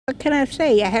What can I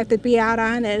say? I have to be out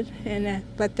on it,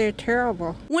 but they're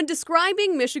terrible. When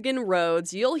describing Michigan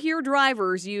roads, you'll hear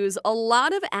drivers use a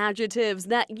lot of adjectives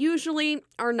that usually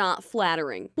are not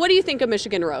flattering. What do you think of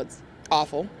Michigan roads?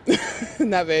 Awful.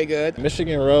 Not very good.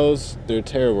 Michigan roads, they're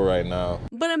terrible right now.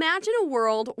 But imagine a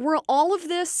world where all of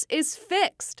this is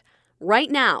fixed.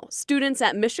 Right now, students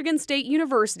at Michigan State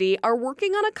University are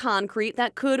working on a concrete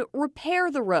that could repair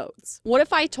the roads. What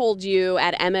if I told you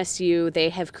at MSU they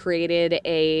have created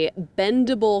a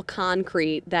bendable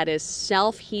concrete that is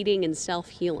self-heating and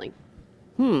self-healing?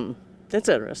 That's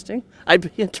interesting. I'd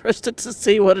be interested to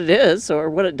see what it is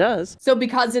or what it does. So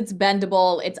because it's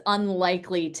bendable, it's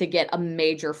unlikely to get a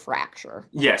major fracture.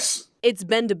 Yes. Its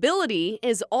bendability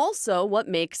is also what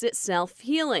makes it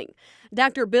self-healing.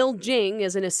 Dr. Bill Jing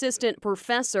is an assistant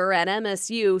professor at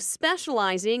MSU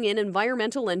specializing in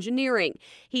environmental engineering.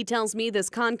 He tells me this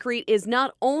concrete is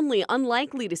not only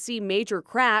unlikely to see major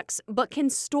cracks, but can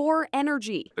store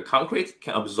energy. The concrete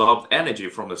can absorb energy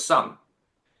from the sun.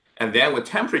 And then when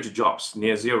temperature drops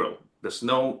near zero, the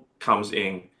snow comes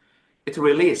in, it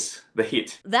releases the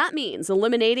heat. That means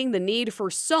eliminating the need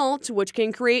for salt, which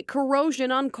can create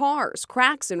corrosion on cars,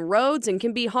 cracks in roads, and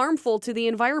can be harmful to the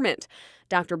environment.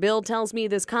 Dr. Bill tells me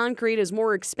this concrete is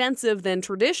more expensive than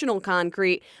traditional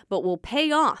concrete, but will pay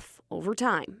off over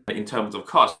time. In terms of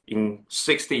cost, in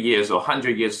 60 years or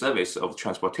 100 years service of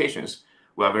transportations,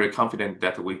 we are very confident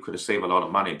that we could save a lot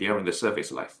of money during the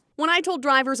service life. When I told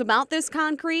drivers about this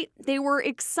concrete, they were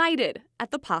excited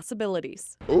at the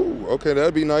possibilities. Oh, okay,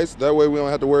 that'd be nice. That way we don't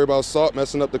have to worry about salt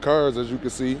messing up the cars, as you can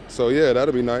see. So yeah,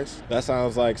 that'd be nice. That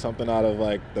sounds like something out of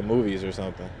like the movies or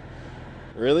something.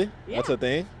 Really? Yeah. That's a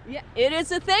thing? Yeah, it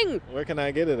is a thing. Where can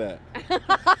I get it at?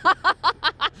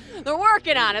 They're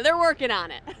working on it. They're working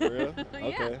on it. For real?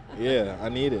 Okay. Yeah, I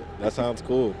need it. That sounds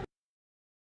cool.